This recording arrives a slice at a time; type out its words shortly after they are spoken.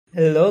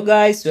Hello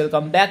guys,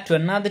 welcome back to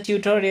another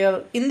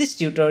tutorial. In this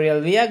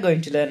tutorial, we are going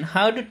to learn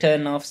how to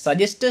turn off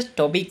suggested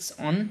topics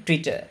on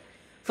Twitter.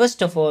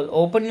 First of all,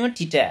 open your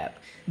Twitter app.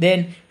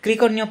 Then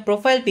click on your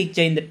profile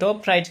picture in the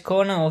top right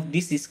corner of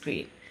this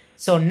screen.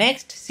 So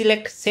next,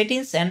 select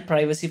Settings and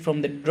Privacy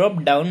from the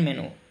drop down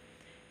menu.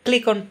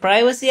 Click on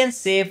Privacy and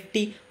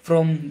Safety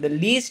from the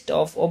list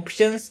of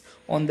options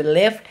on the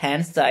left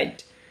hand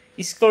side.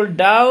 Scroll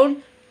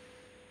down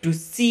to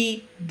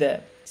see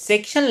the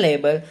section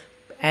label,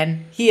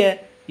 and here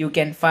you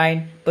can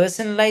find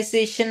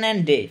personalization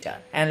and data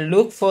and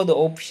look for the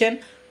option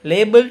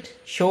labeled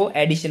show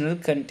additional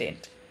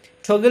content.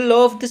 Toggle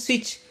off the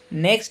switch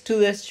next to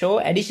the show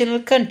additional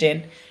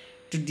content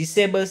to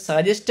disable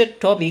suggested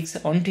topics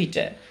on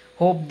Twitter.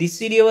 Hope this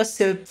video was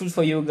helpful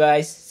for you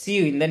guys. See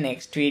you in the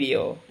next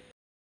video.